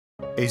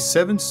A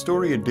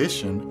 7-story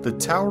addition, the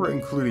tower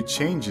included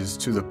changes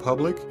to the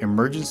public,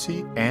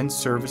 emergency, and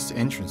service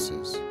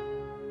entrances.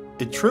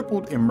 It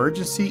tripled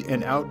emergency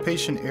and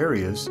outpatient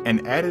areas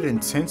and added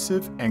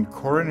intensive and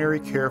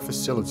coronary care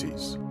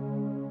facilities.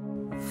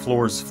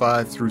 Floors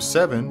 5 through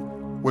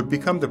 7 would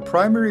become the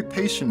primary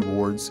patient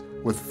wards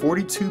with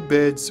 42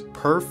 beds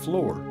per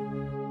floor.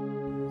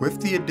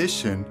 With the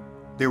addition,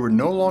 there would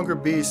no longer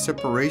be a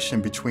separation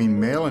between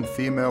male and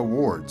female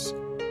wards,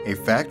 a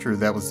factor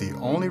that was the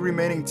only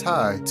remaining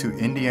tie to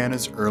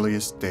Indiana's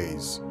earliest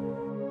days.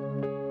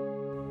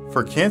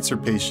 For cancer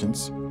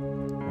patients,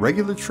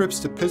 regular trips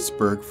to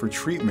Pittsburgh for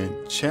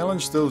treatment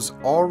challenged those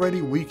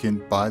already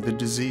weakened by the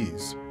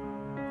disease.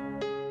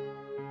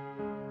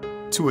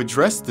 To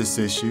address this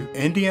issue,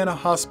 Indiana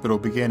Hospital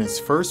began its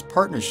first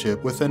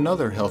partnership with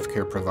another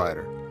healthcare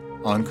provider,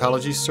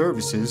 Oncology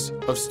Services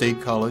of State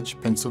College,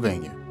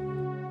 Pennsylvania.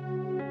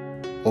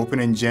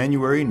 Opened in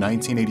January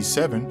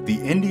 1987, the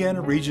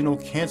Indiana Regional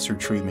Cancer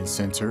Treatment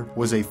Center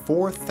was a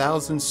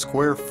 4,000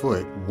 square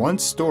foot,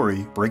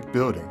 1-story brick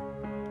building,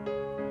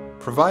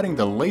 providing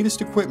the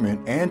latest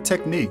equipment and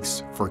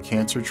techniques for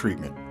cancer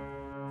treatment.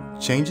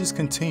 Changes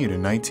continued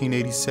in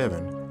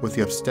 1987 with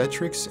the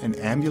obstetrics and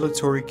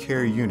ambulatory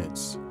care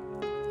units.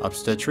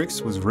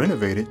 Obstetrics was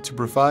renovated to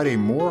provide a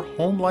more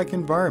home-like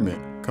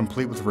environment,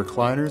 complete with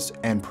recliners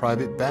and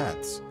private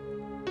baths.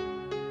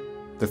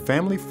 The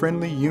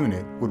family-friendly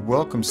unit would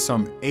welcome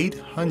some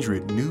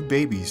 800 new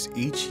babies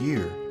each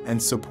year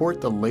and support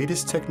the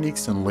latest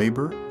techniques in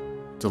labor,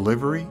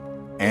 delivery,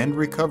 and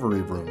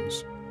recovery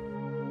rooms.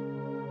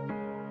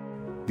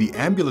 The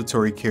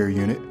ambulatory care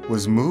unit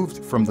was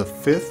moved from the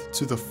 5th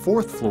to the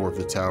 4th floor of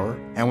the tower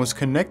and was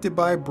connected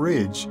by a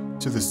bridge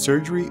to the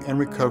surgery and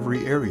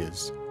recovery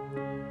areas.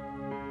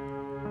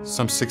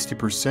 Some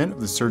 60%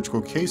 of the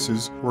surgical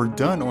cases were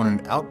done on an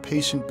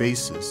outpatient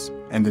basis,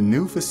 and the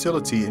new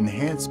facility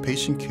enhanced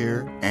patient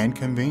care and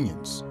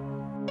convenience.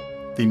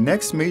 The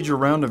next major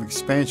round of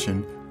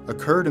expansion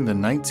occurred in the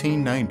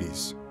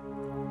 1990s.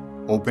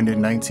 Opened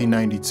in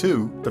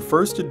 1992, the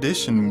first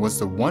addition was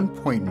the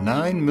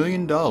 $1.9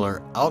 million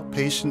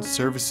Outpatient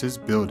Services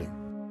Building.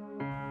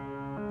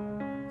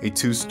 A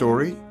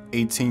 2-story,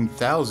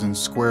 18,000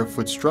 square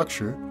foot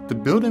structure, the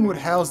building would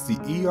house the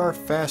ER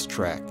Fast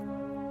Track,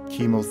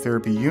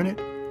 chemotherapy unit,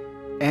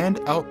 and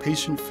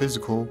outpatient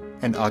physical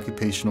and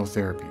occupational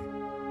therapy.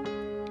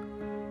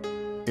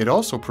 It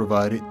also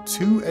provided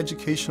 2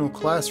 educational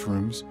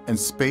classrooms and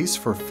space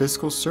for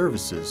fiscal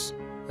services,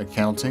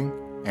 accounting,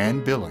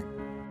 and billing.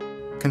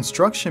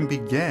 Construction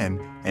began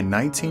in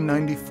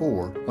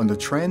 1994 on the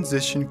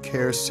Transition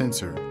Care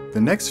Center, the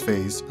next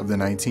phase of the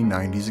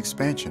 1990s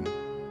expansion.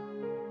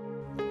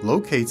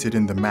 Located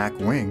in the MAC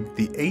wing,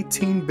 the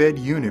 18-bed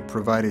unit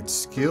provided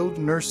skilled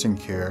nursing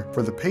care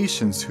for the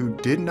patients who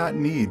did not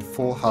need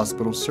full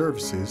hospital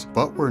services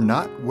but were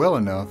not well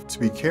enough to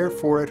be cared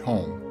for at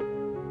home.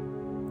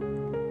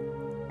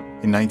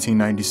 In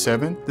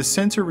 1997, the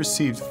center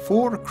received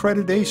full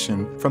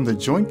accreditation from the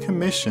Joint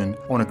Commission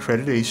on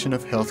Accreditation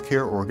of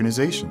Healthcare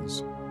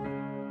Organizations.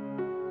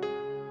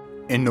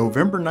 In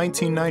November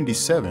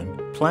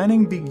 1997,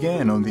 planning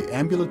began on the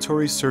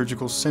Ambulatory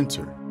Surgical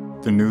Center.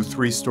 The new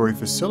 3-story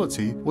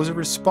facility was a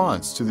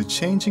response to the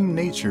changing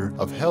nature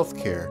of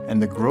healthcare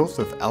and the growth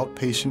of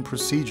outpatient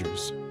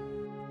procedures.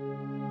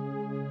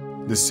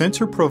 The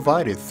center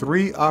provided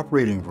 3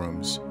 operating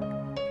rooms,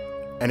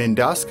 an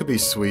endoscopy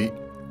suite,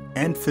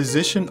 and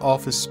physician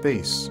office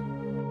space.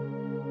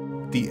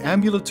 The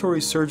Ambulatory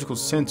Surgical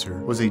Center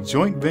was a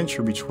joint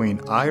venture between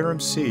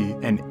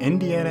IRMC and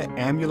Indiana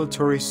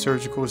Ambulatory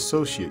Surgical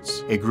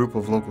Associates, a group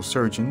of local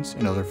surgeons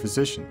and other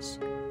physicians.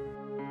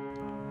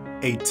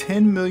 A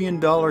 $10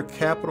 million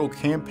capital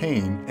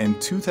campaign in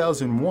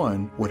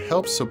 2001 would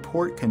help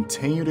support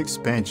continued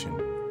expansion.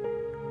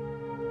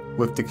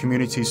 With the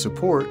community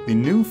support, the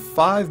new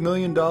 $5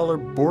 million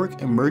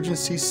Bourke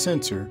Emergency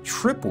Center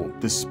tripled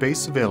the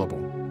space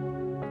available.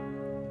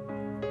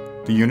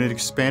 The unit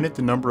expanded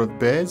the number of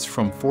beds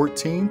from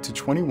 14 to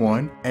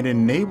 21 and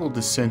enabled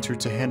the center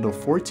to handle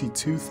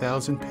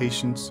 42,000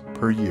 patients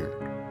per year.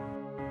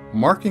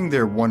 Marking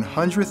their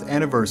 100th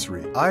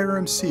anniversary,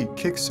 IRMC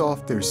kicks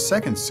off their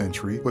 2nd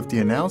century with the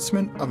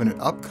announcement of an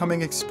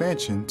upcoming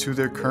expansion to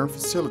their current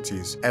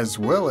facilities, as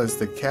well as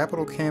the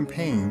capital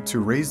campaign to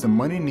raise the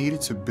money needed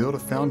to build a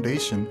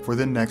foundation for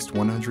the next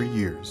 100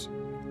 years.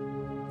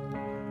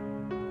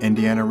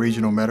 Indiana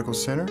Regional Medical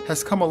Center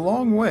has come a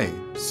long way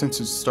since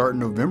its start in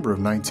November of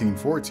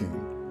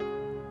 1914.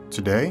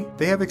 Today,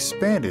 they have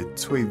expanded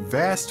to a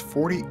vast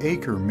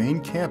 40-acre main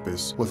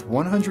campus with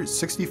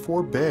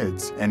 164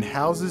 beds and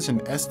houses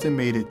an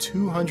estimated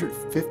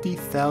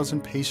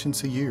 250,000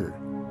 patients a year.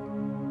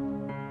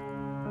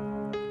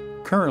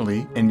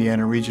 Currently,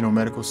 Indiana Regional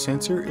Medical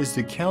Center is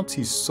the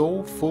county's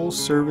sole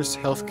full-service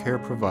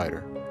healthcare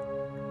provider.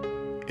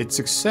 Its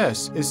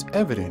success is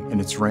evident in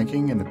its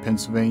ranking in the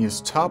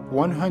Pennsylvania's top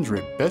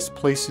 100 best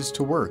places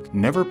to work,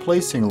 never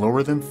placing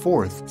lower than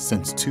 4th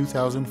since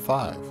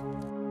 2005.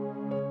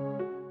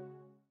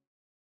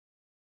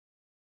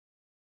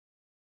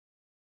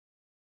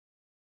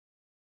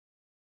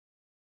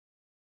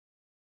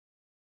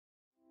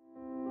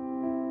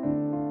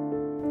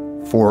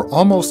 For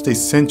almost a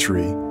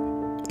century,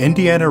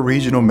 Indiana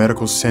Regional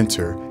Medical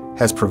Center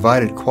has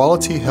provided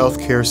quality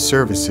healthcare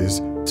services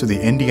to the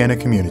Indiana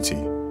community.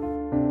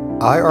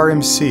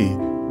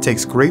 IRMC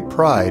takes great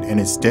pride in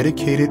its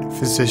dedicated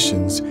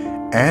physicians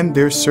and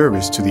their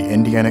service to the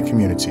Indiana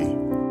community.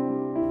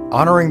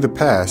 Honoring the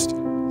past,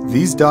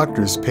 these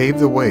doctors paved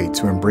the way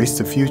to embrace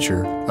the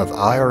future of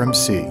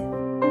IRMC.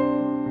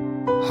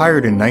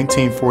 Hired in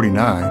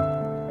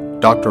 1949,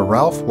 Dr.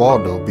 Ralph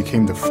Waldo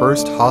became the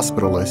first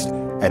hospitalist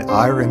at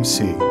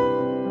IRMC.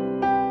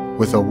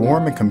 With a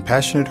warm and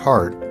compassionate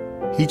heart,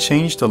 he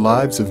changed the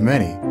lives of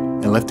many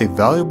and left a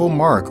valuable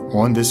mark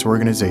on this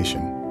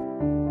organization.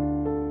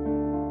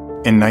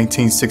 In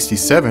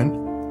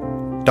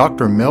 1967,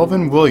 Dr.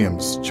 Melvin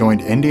Williams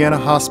joined Indiana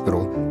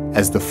Hospital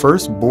as the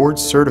first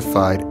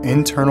board-certified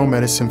internal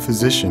medicine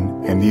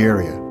physician in the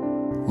area.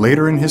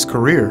 Later in his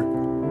career,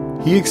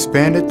 he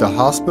expanded the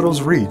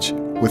hospital's reach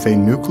with a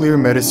nuclear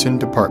medicine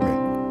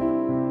department.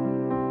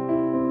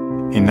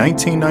 In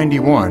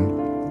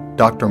 1991,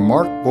 Dr.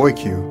 Mark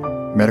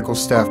Boyku, Medical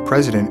Staff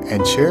President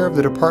and Chair of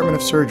the Department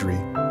of Surgery,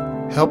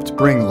 helped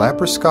bring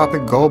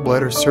laparoscopic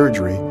gallbladder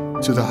surgery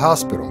to the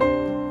hospital,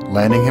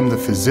 landing him the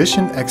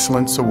Physician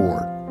Excellence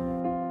Award.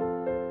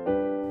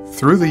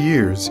 Through the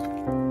years,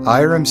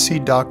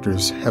 IRMC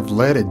doctors have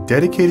led a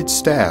dedicated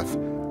staff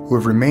who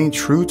have remained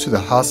true to the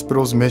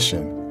hospital's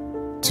mission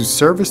to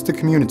service the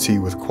community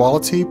with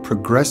quality,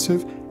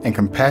 progressive, and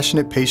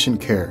compassionate patient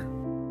care.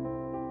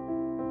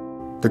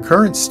 The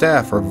current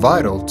staff are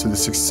vital to the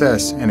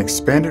success and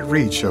expanded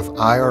reach of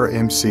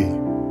IRMC.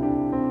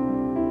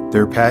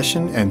 Their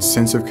passion and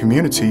sense of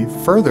community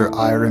further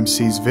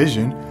IRMC's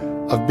vision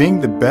of being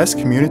the best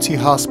community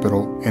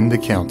hospital in the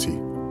county.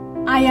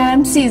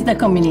 IRMC is the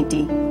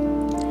community.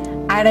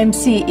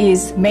 IRMC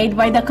is made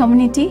by the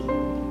community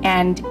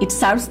and it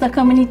serves the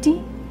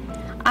community.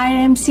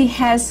 IRMC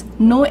has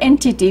no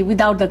entity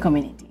without the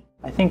community.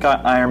 I think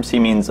IRMC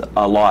means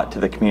a lot to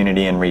the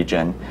community and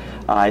region.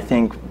 I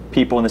think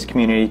people in this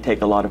community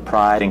take a lot of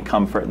pride and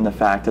comfort in the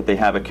fact that they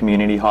have a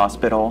community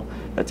hospital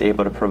that's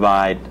able to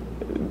provide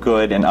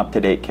good and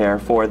up-to-date care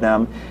for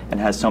them and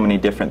has so many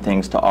different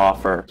things to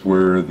offer.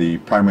 We're the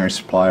primary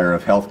supplier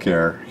of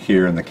healthcare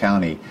here in the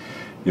county.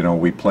 You know,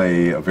 we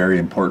play a very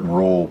important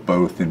role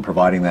both in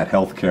providing that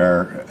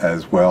healthcare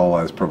as well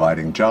as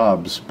providing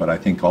jobs, but I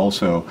think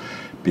also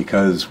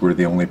because we're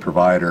the only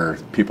provider,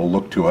 people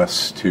look to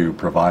us to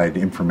provide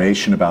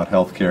information about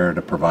healthcare,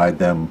 to provide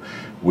them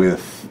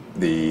with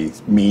the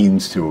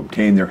means to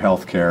obtain their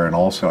health care, and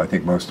also, I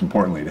think most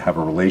importantly, to have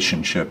a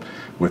relationship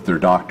with their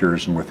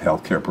doctors and with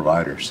healthcare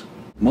providers.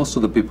 Most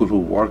of the people who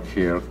work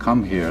here,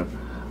 come here,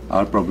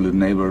 are probably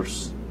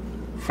neighbors,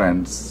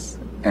 friends,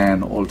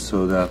 and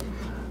also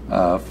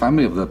the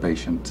family of the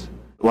patient.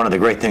 One of the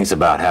great things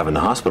about having the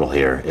hospital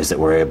here is that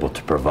we're able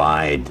to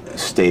provide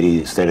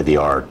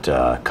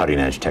state-of-the-art,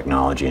 cutting-edge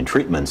technology and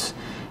treatments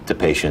to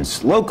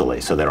patients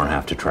locally, so they don't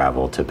have to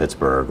travel to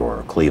Pittsburgh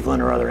or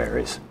Cleveland or other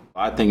areas.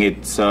 I think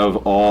it serves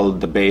all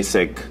the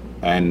basic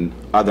and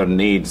other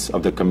needs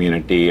of the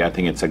community. I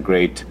think it's a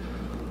great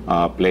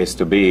place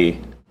to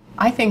be.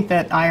 I think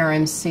that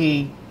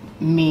IRMC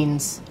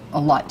means a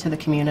lot to the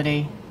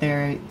community.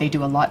 They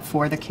do a lot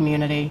for the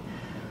community.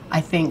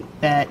 I think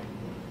that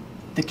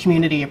the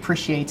community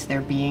appreciates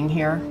their being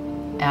here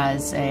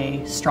as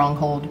a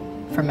stronghold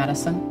for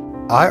medicine.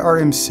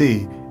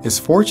 IRMC is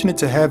fortunate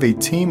to have a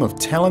team of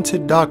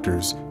talented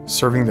doctors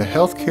serving the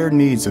healthcare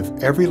needs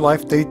of every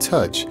life they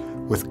touch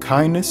with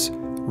kindness,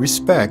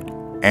 respect,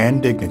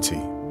 and dignity.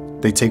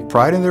 They take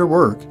pride in their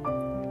work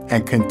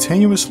and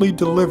continuously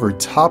deliver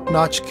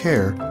top-notch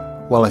care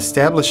while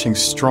establishing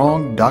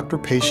strong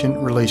doctor-patient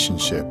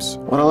relationships.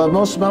 What I love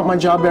most about my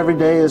job every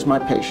day is my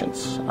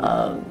patients,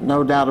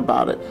 no doubt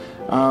about it.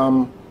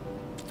 I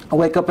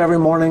wake up every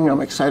morning, I'm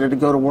excited to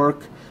go to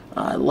work.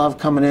 I love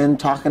coming in,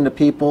 talking to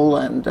people,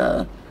 and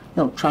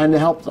trying to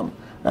help them.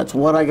 That's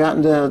what I got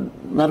into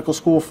medical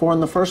school for in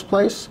the first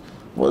place,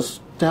 was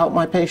to help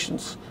my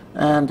patients.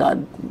 And I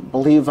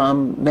believe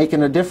I'm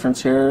making a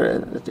difference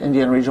here at the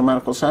Indiana Regional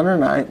Medical Center,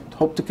 and I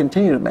hope to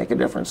continue to make a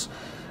difference.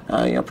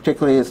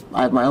 Particularly as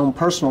I have my own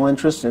personal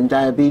interest in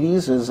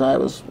diabetes, as I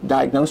was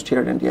diagnosed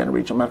here at Indiana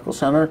Regional Medical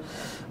Center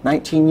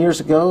 19 years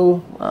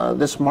ago,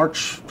 this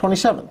March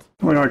 27th.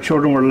 When our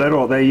children were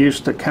little, they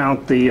used to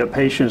count the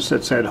patients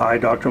that said, "Hi,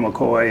 Dr.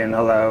 McCoy," and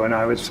 "Hello," and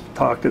I would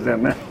talk to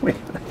them, and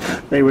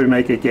they would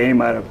make a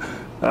game out of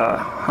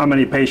how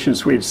many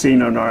patients we'd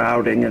seen on our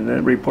outing, and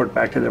then report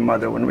back to their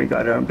mother when we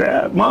got home.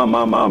 "Dad,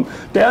 Mom,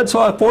 Dad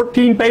saw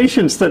 14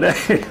 patients today."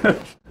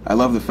 I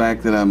love the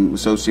fact that I'm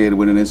associated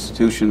with an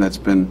institution that's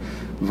been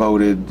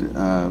voted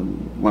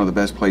one of the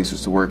best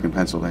places to work in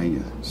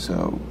Pennsylvania.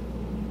 So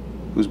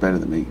who's better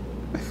than me?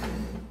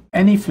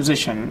 Any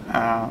physician,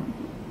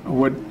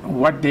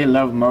 what they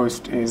love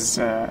most is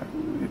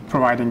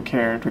providing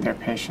care to their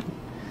patient.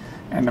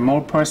 And the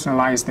more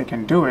personalized they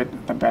can do it,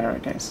 the better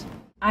it is.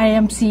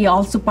 IRMC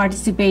also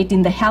participate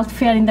in the health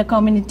fair in the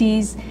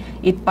communities.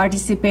 It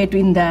participate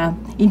in the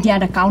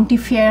Indiana County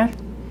Fair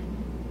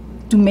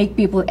to make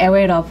people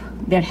aware of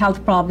their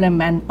health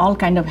problem and all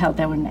kind of health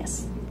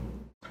awareness.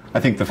 I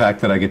think the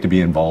fact that I get to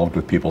be involved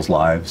with people's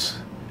lives,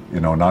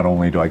 not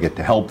only do I get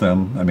to help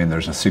them,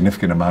 there's a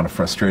significant amount of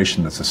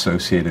frustration that's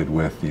associated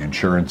with the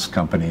insurance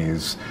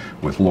companies,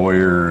 with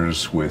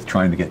lawyers, with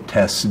trying to get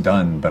tests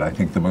done, but I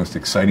think the most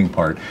exciting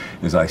part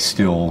is I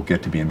still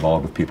get to be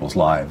involved with people's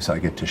lives. I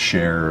get to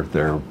share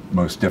their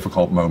most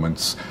difficult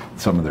moments,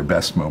 some of their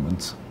best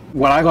moments.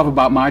 What I love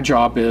about my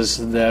job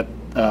is that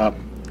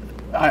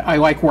I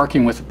like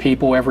working with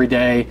people every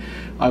day.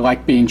 I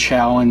like being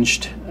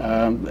challenged.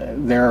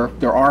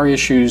 There are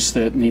issues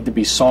that need to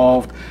be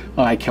solved.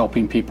 I like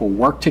helping people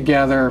work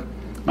together,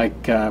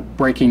 like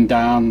breaking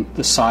down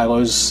the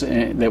silos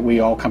that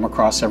we all come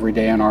across every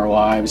day in our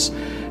lives.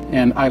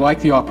 And I like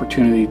the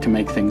opportunity to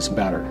make things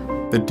better.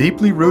 The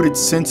deeply rooted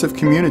sense of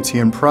community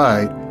and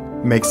pride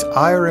makes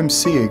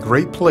IRMC a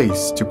great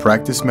place to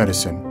practice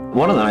medicine.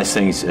 One of the nice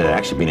things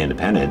actually being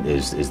independent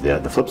is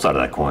the flip side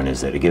of that coin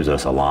is that it gives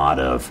us a lot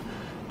of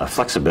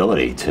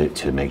flexibility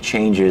to make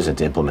changes and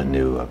to implement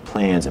new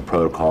plans and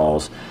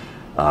protocols.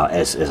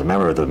 As a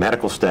member of the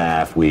medical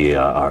staff, we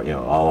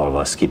all of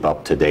us keep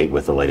up to date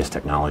with the latest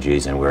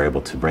technologies, and we're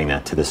able to bring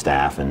that to the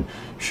staff and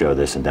show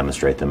this and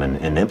demonstrate them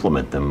and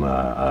implement them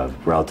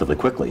relatively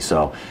quickly.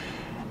 So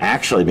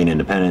actually being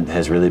independent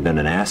has really been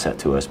an asset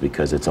to us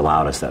because it's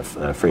allowed us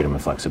that freedom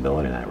and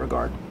flexibility in that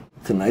regard.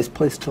 It's a nice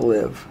place to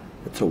live.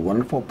 It's a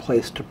wonderful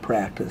place to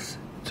practice.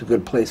 It's a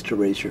good place to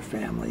raise your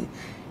family.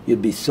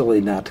 You'd be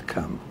silly not to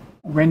come.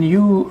 When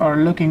you are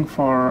looking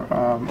for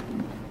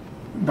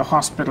the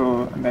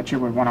hospital that you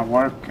would want to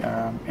work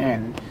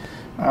in,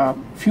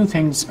 few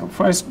things.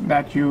 First,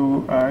 that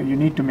you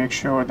need to make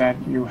sure that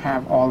you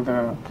have all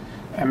the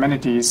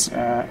amenities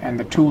and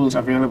the tools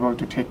available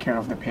to take care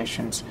of the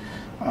patients,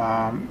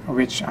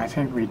 which I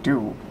think we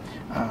do.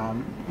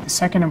 The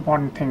second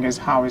important thing is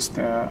how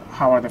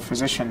are the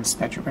physicians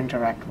that you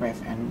interact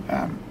with,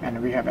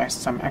 and we have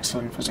some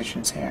excellent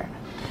physicians here.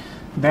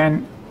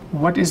 Then,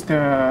 what is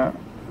the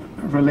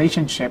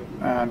relationship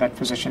that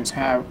physicians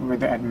have with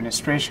the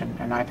administration?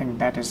 And I think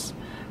that is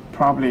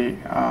probably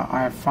I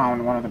have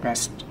found one of the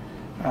best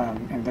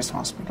in this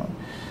hospital.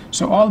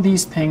 So all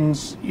these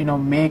things,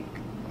 make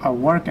a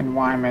work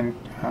environment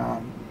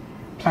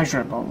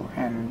pleasurable,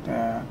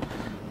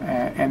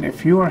 and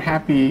if you are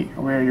happy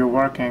where you're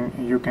working,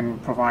 you can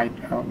provide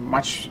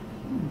much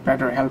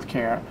better health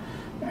care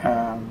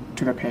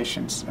to the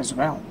patients as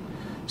well.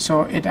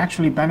 So it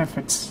actually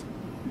benefits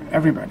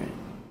everybody.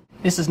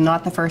 This is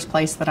not the first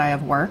place that I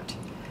have worked.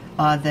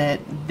 That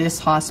this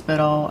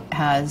hospital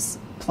has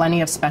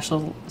plenty of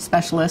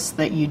specialists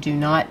that you do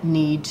not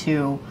need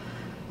to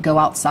go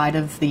outside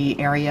of the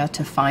area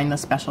to find the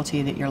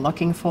specialty that you're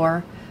looking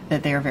for,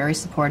 that they are very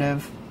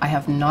supportive. I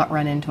have not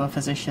run into a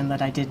physician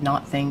that I did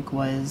not think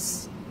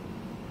was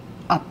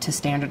up to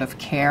standard of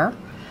care,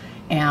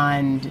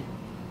 and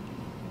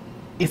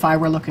if I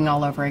were looking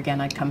all over again,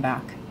 I'd come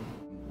back.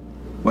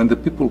 When the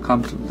people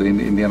come to the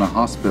Indiana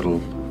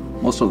hospital,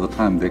 most of the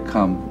time they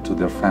come to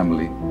their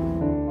family.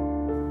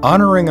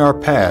 Honoring our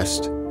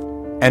past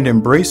and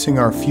embracing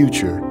our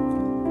future,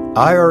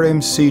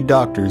 IRMC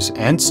doctors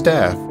and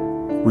staff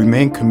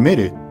remain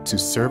committed to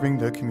serving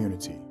the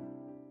community.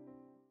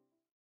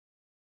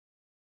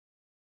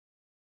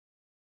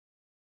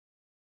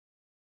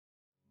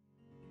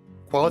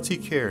 Quality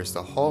care is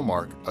the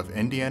hallmark of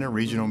Indiana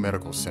Regional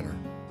Medical Center.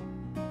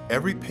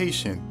 Every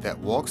patient that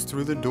walks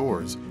through the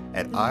doors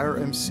at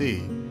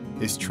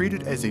IRMC is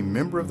treated as a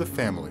member of the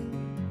family.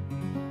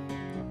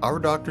 Our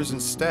doctors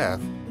and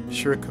staff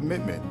share a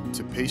commitment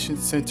to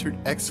patient-centered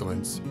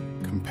excellence,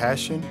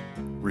 compassion,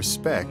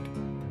 respect,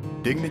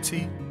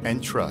 dignity,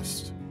 and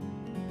trust.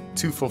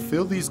 To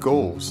fulfill these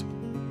goals,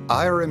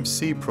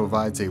 IRMC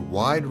provides a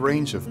wide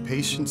range of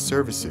patient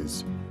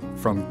services,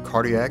 from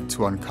cardiac to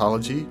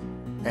oncology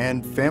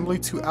and family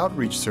to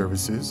outreach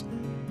services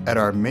at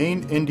our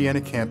main Indiana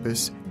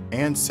campus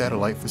and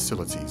satellite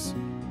facilities.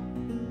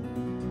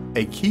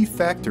 A key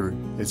factor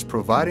is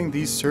providing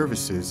these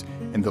services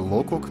in the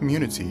local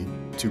community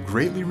to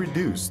greatly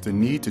reduce the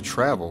need to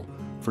travel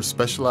for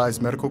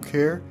specialized medical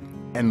care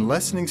and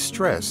lessening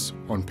stress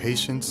on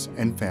patients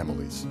and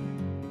families.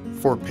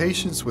 For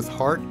patients with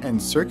heart and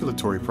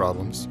circulatory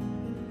problems,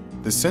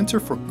 the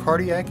Center for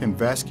Cardiac and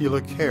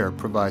Vascular Care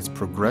provides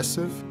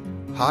progressive,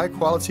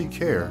 high-quality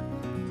care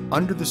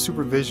under the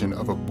supervision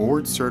of a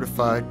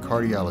board-certified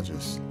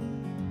cardiologist.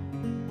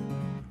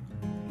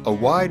 A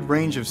wide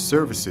range of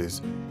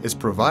services is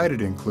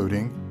provided,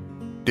 including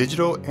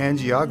digital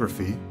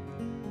angiography,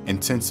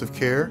 intensive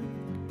care,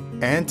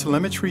 and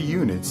telemetry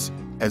units,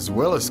 as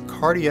well as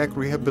cardiac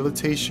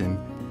rehabilitation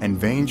and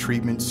vein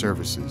treatment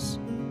services.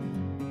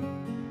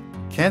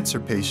 Cancer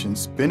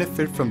patients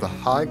benefit from the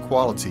high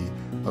quality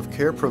of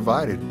care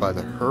provided by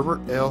the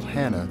Herbert L.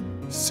 Hanna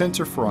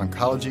Center for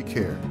Oncology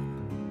Care.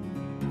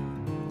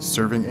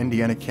 Serving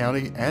Indiana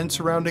County and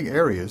surrounding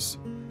areas,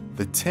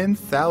 the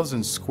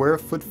 10,000 square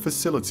foot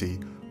facility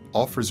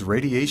offers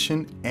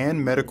radiation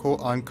and medical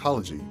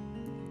oncology.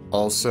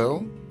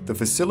 Also, the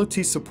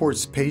facility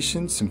supports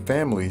patients and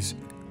families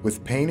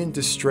with pain and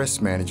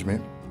distress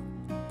management,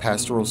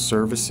 pastoral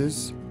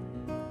services,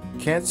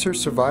 cancer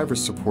survivor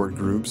support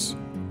groups,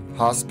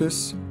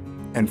 hospice,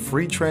 and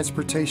free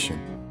transportation.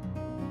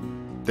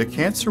 The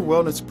cancer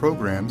wellness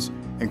programs,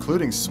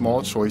 including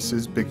Small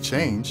Choices, Big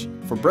Change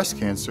for breast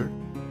cancer,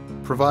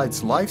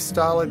 provides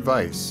lifestyle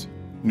advice,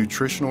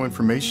 nutritional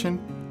information,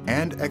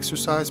 and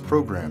exercise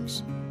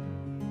programs.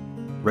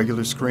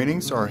 Regular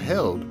screenings are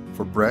held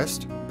for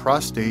breast,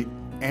 prostate,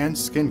 and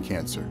skin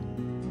cancer.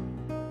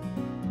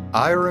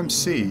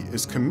 IRMC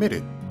is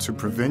committed to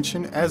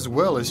prevention as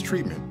well as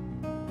treatment.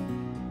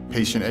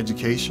 Patient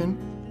education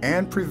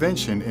and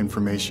prevention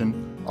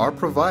information are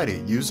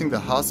provided using the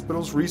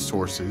hospital's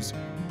resources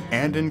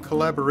and in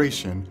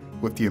collaboration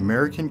with the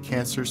American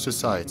Cancer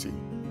Society.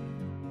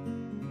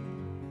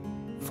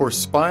 For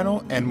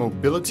spinal and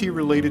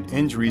mobility-related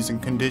injuries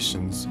and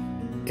conditions,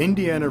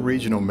 Indiana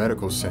Regional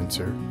Medical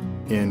Center,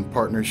 in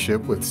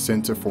partnership with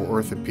Center for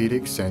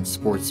Orthopedics and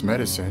Sports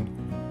Medicine,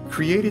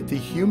 created the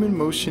Human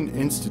Motion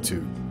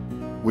Institute,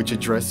 which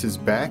addresses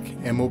back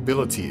and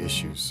mobility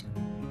issues.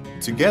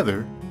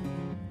 Together,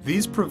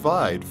 these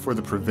provide for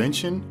the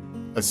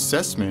prevention,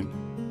 assessment,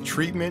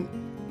 treatment,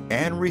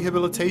 and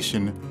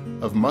rehabilitation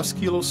of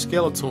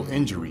musculoskeletal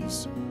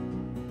injuries.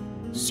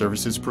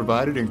 Services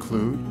provided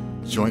include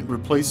joint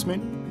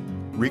replacement,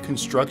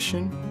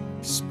 reconstruction,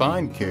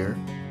 spine care,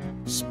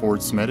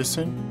 sports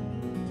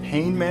medicine,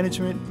 pain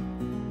management,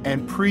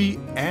 and pre-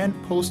 and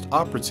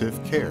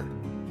post-operative care.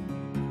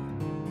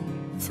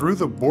 Through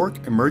the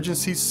Bork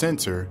Emergency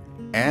Center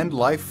and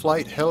Life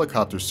Flight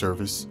Helicopter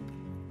Service,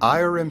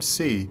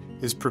 IRMC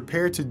is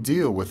prepared to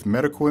deal with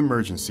medical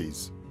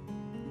emergencies.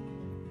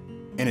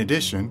 In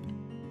addition,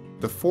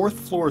 the 4th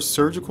Floor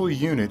Surgical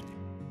Unit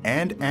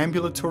and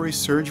Ambulatory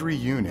Surgery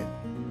Unit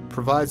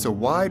provides a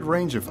wide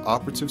range of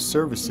operative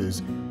services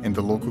in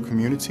the local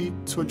community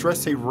to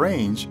address a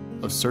range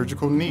of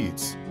surgical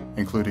needs,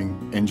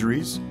 including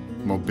injuries,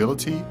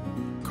 mobility,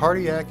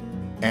 cardiac,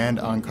 and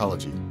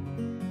oncology.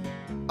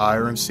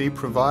 IRMC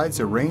provides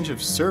a range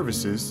of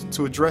services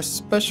to address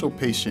special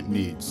patient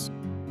needs.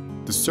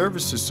 The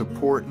services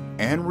support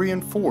and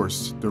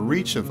reinforce the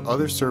reach of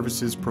other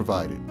services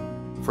provided.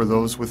 For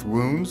those with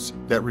wounds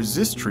that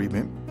resist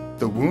treatment,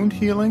 the Wound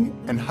Healing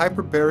and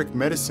Hyperbaric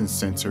Medicine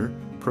Center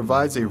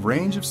provides a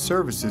range of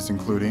services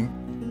including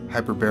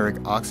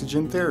hyperbaric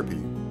oxygen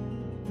therapy.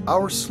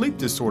 Our Sleep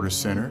Disorder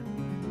Center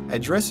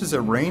addresses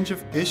a range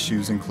of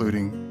issues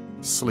including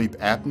sleep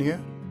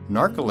apnea,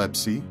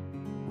 narcolepsy,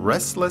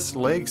 restless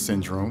leg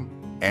syndrome,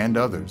 and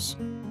others.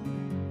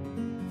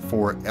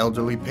 For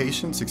elderly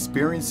patients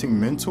experiencing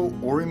mental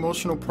or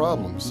emotional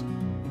problems,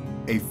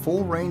 a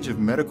full range of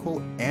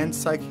medical and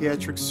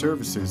psychiatric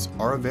services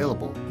are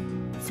available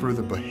through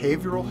the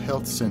Behavioral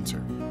Health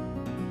Center.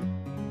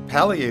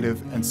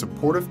 Palliative and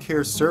supportive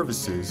care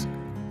services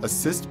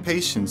assist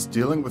patients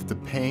dealing with the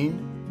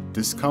pain,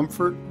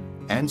 discomfort,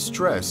 and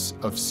stress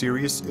of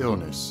serious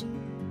illness.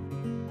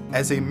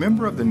 As a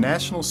member of the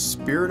National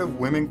Spirit of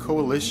Women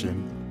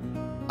Coalition,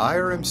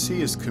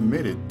 IRMC is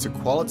committed to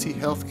quality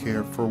health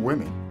care for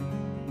women.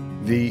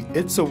 The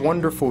It's a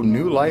Wonderful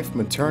New Life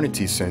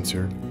Maternity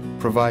Center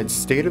provides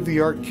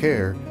state-of-the-art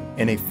care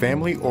in a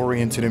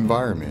family-oriented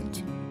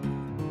environment.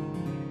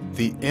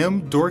 The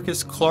M.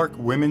 Dorcas Clark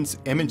Women's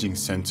Imaging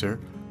Center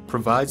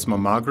provides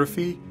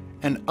mammography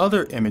and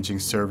other imaging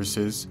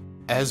services,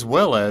 as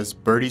well as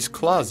Birdie's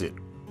Closet,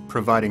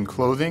 providing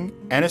clothing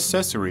and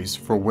accessories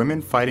for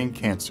women fighting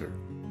cancer.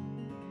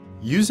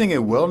 Using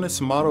a wellness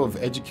model of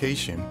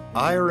education,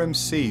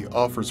 IRMC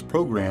offers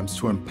programs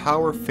to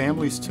empower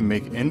families to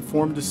make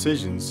informed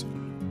decisions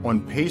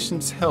on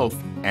patients' health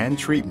and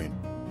treatment.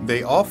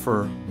 They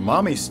offer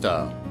Mommy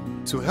Style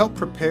to help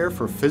prepare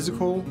for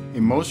physical,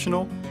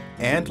 emotional,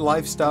 and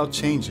lifestyle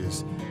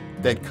changes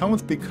that come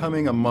with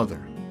becoming a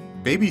mother.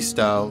 Baby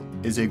Style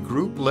is a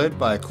group led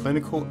by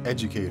clinical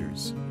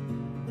educators.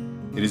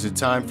 It is a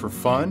time for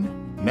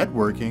fun,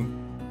 networking,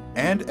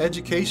 and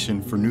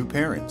education for new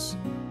parents.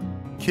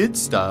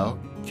 Kids Style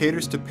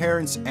caters to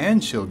parents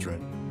and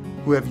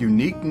children who have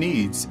unique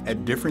needs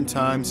at different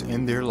times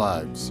in their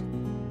lives.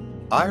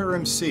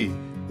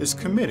 IRMC is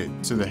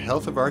committed to the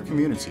health of our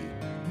community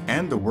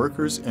and the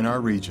workers in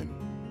our region.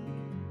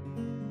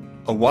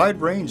 A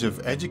wide range of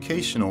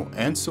educational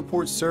and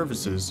support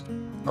services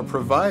are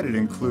provided,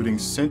 including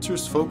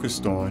centers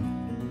focused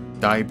on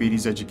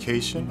diabetes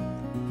education,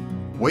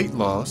 weight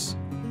loss,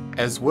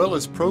 as well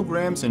as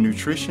programs in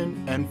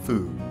nutrition and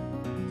food.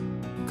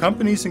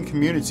 Companies and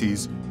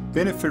communities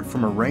benefit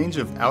from a range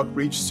of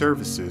outreach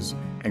services,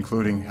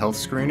 including health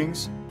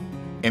screenings,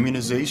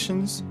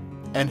 immunizations,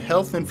 and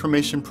health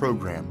information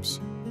programs.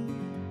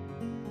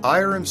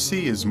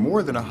 IRMC is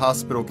more than a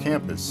hospital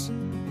campus.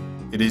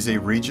 It is a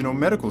regional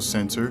medical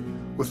center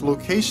with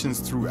locations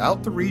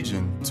throughout the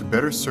region to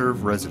better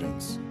serve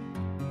residents.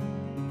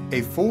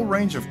 A full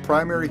range of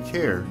primary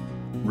care,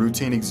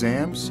 routine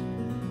exams,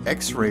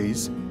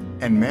 x-rays,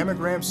 and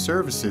mammogram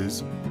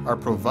services are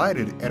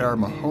provided at our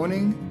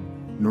Mahoning,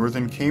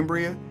 Northern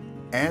Cambria,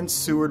 and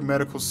Seward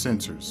Medical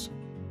Centers.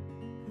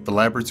 The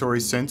Laboratory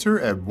Center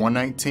at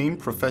 119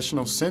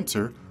 Professional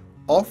Center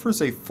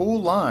offers a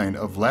full line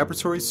of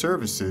laboratory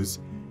services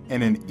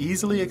in an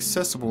easily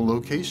accessible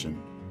location.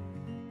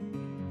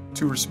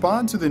 To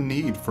respond to the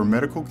need for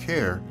medical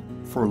care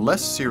for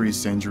less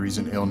serious injuries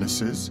and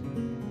illnesses,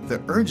 the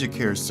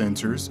UrgentCare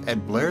centers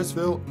at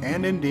Blairsville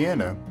and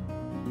Indiana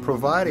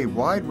provide a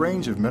wide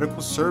range of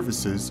medical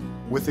services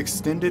with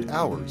extended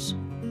hours.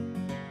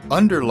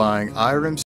 Underlying IRMC